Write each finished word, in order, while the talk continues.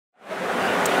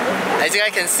As you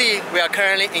guys can see, we are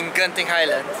currently in Genting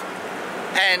Highlands.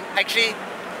 And actually,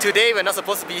 today we're not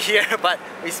supposed to be here, but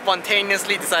we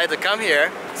spontaneously decided to come here.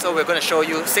 So we're going to show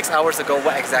you 6 hours ago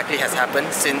what exactly has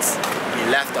happened since we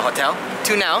left the hotel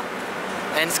to now.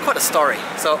 And it's quite a story.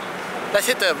 So let's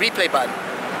hit the replay button.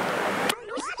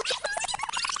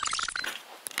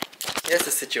 Here's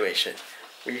the situation.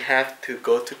 We have to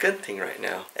go to Genting right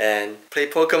now and play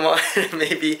Pokemon and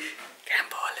maybe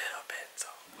gamble a little bit. So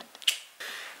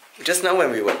just now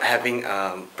when we were having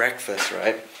breakfast,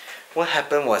 right? What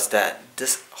happened was that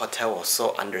this hotel was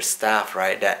so understaffed,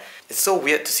 right? That it's so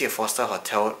weird to see a 4-star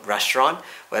hotel restaurant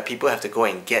where people have to go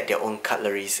and get their own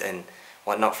cutleries and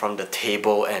whatnot from the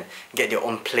table and get their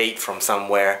own plate from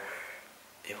somewhere.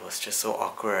 It was just so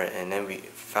awkward, and then we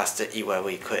faster eat whatever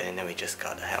we could and then we just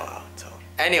got the hell out. So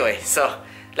anyway, so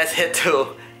let's head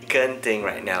to Genting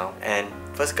right now, and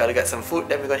first gotta get some food,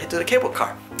 then we're gonna head to the cable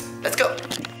car. Let's go!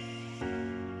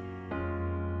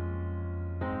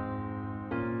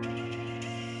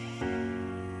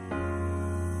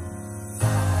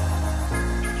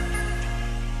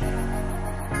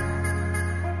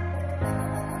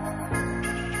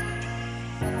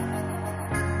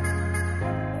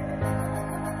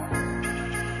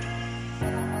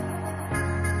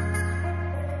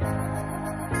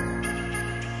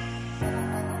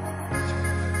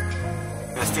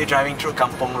 We're still driving through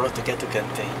Kampong Road to get to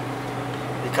Genting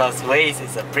because Waze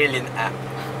is a brilliant app.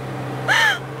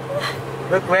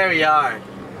 Look where we are.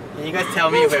 Can you guys tell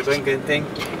me if we're going Genting?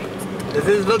 Does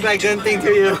this look like Genting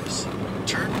to you?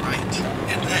 Turn right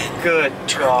and then Good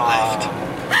turn God. left.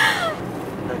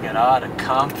 Look at all the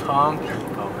Kampong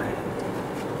people, man.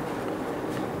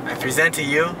 I present to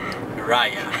you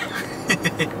Raya.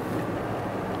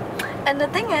 And the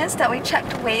thing is that we checked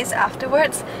Waze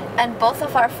afterwards, and both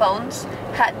of our phones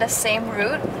had the same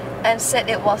route and said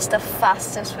it was the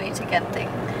fastest way to Genting,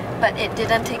 but it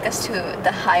didn't take us to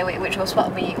the highway, which was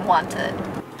what we wanted.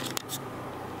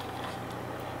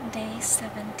 Day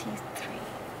 73.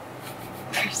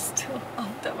 We're still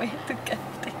on the way to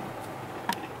Genting.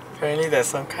 Apparently there's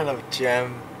some kind of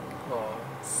jam or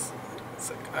it's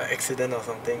like an accident or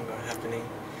something happening.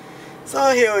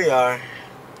 So here we are.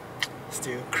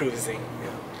 Still cruising.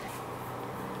 Yeah.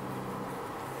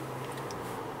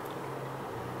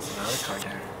 Another car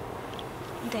there.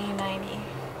 Day 90.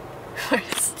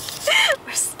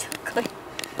 We're still going.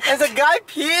 There's a guy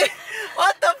peeing!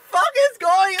 What the fuck is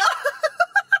going on?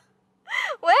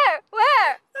 Where?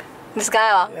 This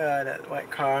guy, Yeah, that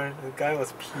white car. The guy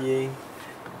was peeing.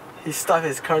 He stopped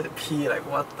his car to pee, like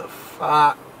what the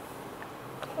fuck?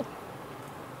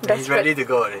 He's ready to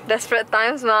go already. Desperate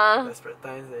times, ma. Desperate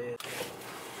times,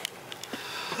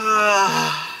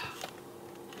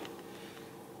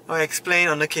 I'll explain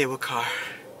on the cable car.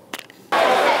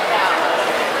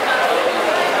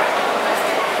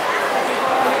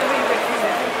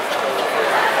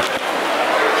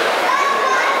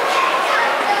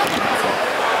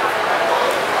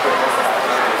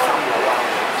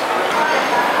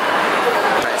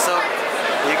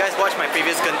 My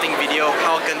previous Genting video,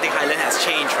 how Genting Highlands has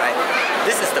changed, right?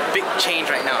 This is the big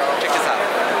change right now. Check this out.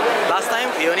 Last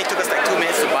time, it only took us like 2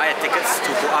 minutes to buy tickets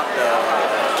to go up the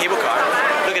cable car.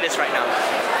 Look at this right now.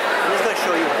 I'm just going to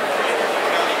show you.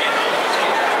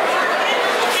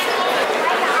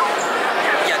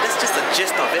 Yeah, that's just the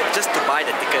gist of it, just to buy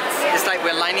the tickets. It's like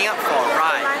we're lining up for a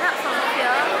ride. Line up from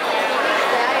here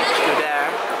To there.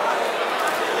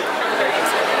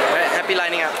 Right, happy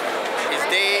lining up. It's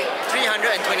day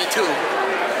 322.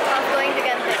 of going to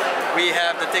Genting. We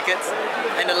have the tickets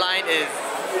and the line is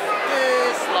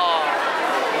this long.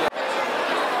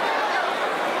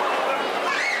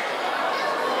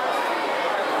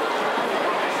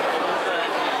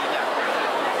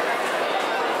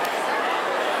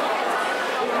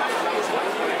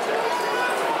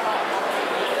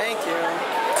 Thank you.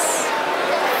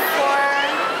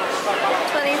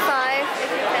 4:25,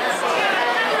 if you can see,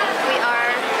 and we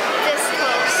are this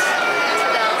close to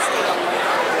the station.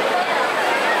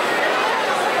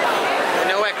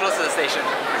 Nowhere close to the station. Oh,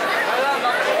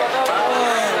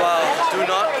 wow. Do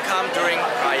not come during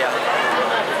Raya.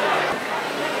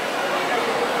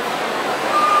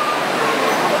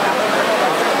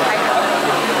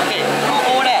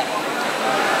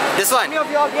 This one?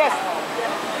 Yes.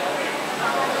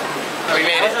 We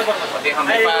made it.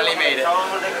 We finally made it.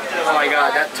 Oh my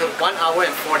god, that took 1 hour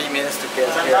and 40 minutes to get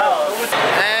here.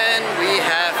 And we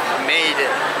have made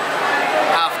it.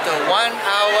 After 1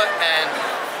 hour and,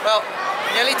 well,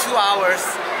 nearly 2 hours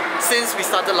since we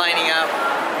started lining up,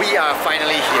 we are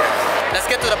finally here. Let's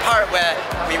get to the part where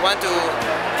we want to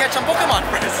catch some Pokemon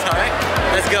first, alright?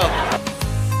 Let's go.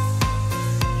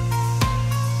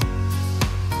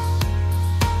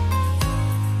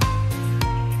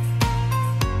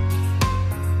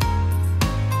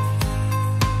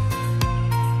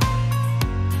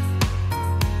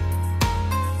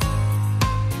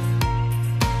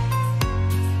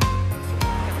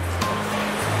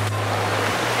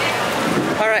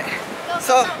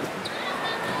 so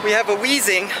we have a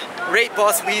wheezing, Raid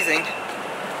Boss wheezing,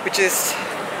 which is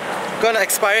gonna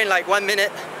expire in like 1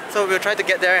 minute. So we'll try to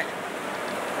get there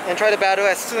and try to battle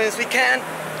as soon as we can.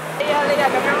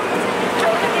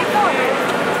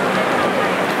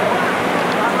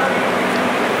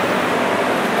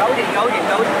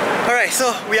 Alright,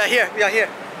 so we are here.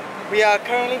 We are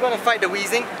currently gonna fight the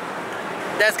wheezing.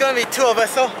 There's gonna be 2 of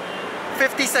us, so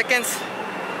 50 seconds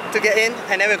to get in,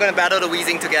 and then we're gonna battle the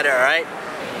wheezing together, alright?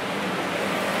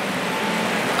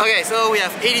 Okay, so we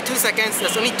have 82 seconds.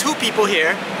 There's only 2 people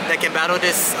here that can battle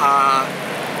this,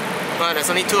 well, there's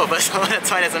only 2 of us, so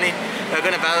that's why we're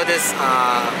gonna battle this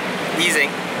wheezing.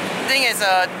 The thing is,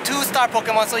 2-star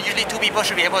Pokemon, so usually 2 people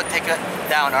should be able to take it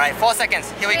down, alright? 4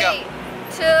 seconds, here we go.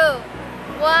 3, 2,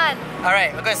 1.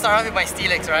 Alright, we're gonna start off with my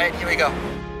Steelix, alright? Here we go.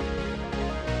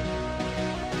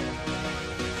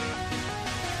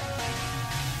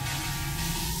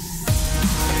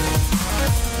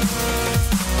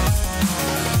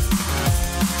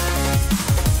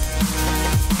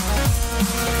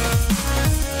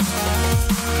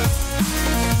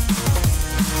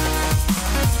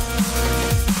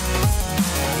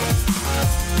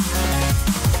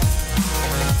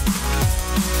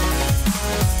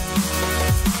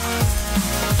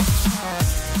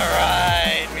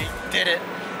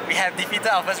 We have defeated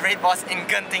our first raid boss in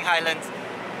Genting Highlands.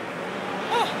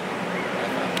 Oh.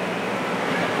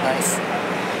 Nice.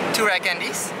 2 rare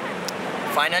candies.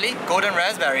 Finally, golden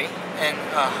raspberry. And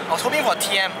I was hoping for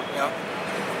TM, you know.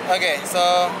 Okay,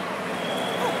 so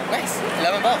nice.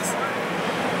 11 bucks.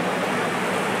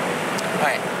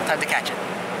 Alright, time to catch it.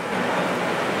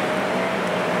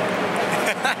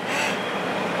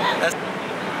 That's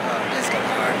gonna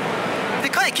be hard.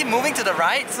 Because I keep moving to the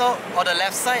right, so or the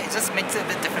left side, it just makes it a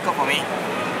bit difficult for me.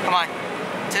 Come on.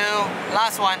 2,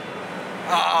 last one.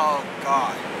 Oh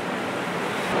god.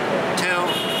 2.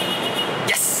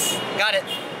 Yes! Got it.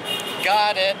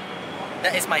 Got it.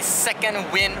 That is my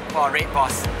 2nd win for a raid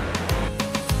boss.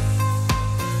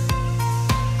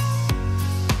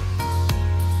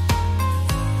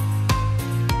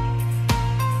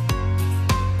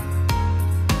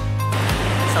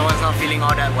 Someone's not feeling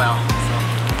all that well.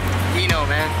 You know,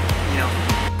 man. You know.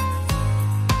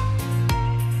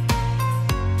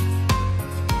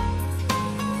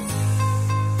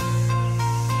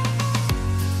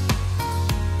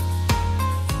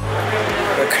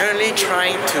 We're currently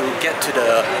trying to get to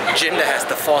the gym that has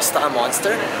the 4-star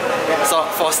monster. So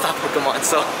 4-star Pokemon.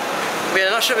 So we're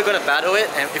not sure we're gonna battle it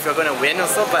and if we're gonna win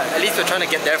also, but at least we're trying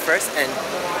to get there first and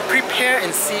prepare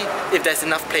and see if there's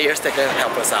enough players that can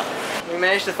help us out. We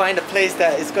managed to find a place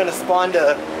that is gonna spawn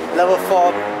the level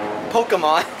 4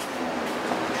 Pokemon,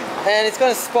 and it's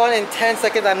gonna spawn in 10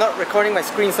 seconds. I'm not recording my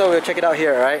screen, so we'll check it out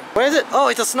here, alright? Where is it? Oh,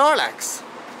 it's a Snorlax.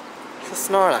 It's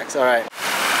a Snorlax, alright.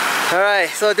 Alright,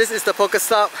 so this is the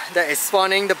Pokestop that is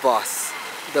spawning the boss,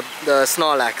 the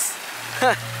Snorlax.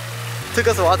 Took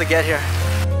us a while to get here.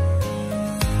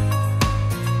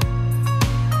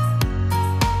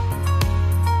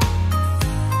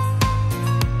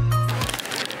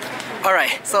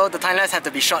 Alright, so the timelines have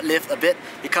to be short-lived a bit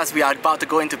because we are about to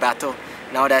go into battle.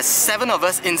 Now there's 7 of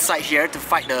us inside here to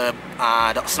fight the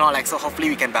Snorlax, so hopefully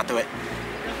we can battle it.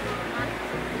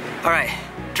 Alright,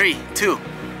 3, 2,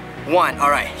 1.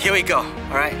 Alright, here we go.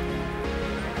 Alright.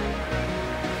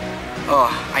 Oh,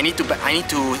 I need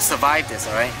to survive this,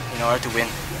 alright, in order to win.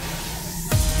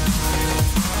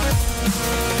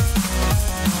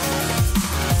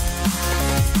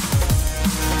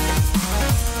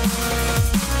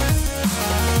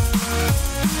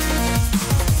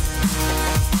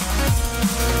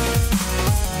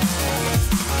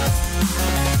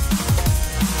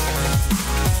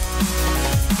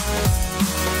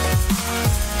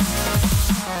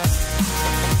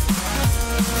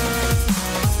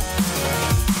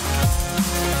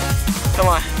 Come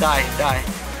on, die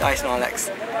Snorlax.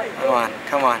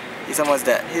 Come on. He's almost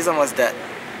dead.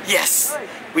 Yes!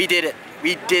 We did it.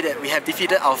 We have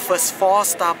defeated our first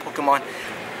 4-star Pokemon.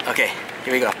 Okay,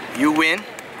 here we go. You win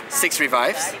 6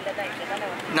 revives,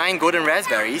 9 golden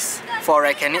raspberries, 4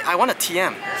 rare candy. I want a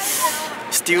TM.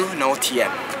 Still no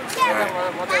TM. Alright,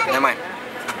 never mind.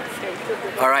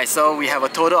 Alright, so we have a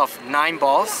total of 9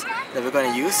 balls that we're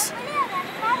gonna use.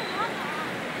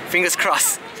 Fingers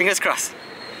crossed.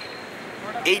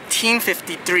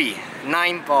 1853,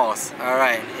 9 balls.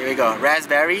 Alright, here we go.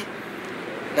 Raspberry.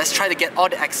 Let's try to get all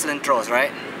the excellent throws,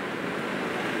 right?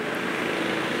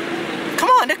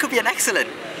 Come on, that could be an excellent.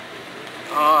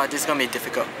 Oh, this is gonna be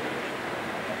difficult.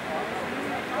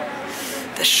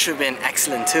 That should be an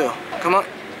excellent too. Come on.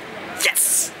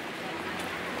 Yes!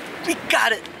 We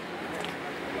got it!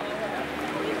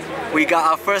 We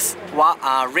got our first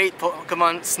raid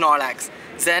Pokemon Snorlax,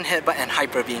 Zen Headbutt and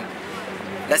Hyper Beam.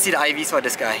 Let's see the IVs for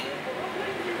this guy.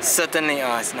 Certainly,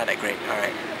 it's not that great.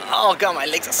 Alright. Oh god, my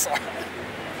legs are sore.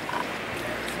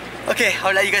 Okay,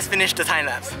 I'll let you guys finish the time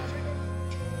lapse.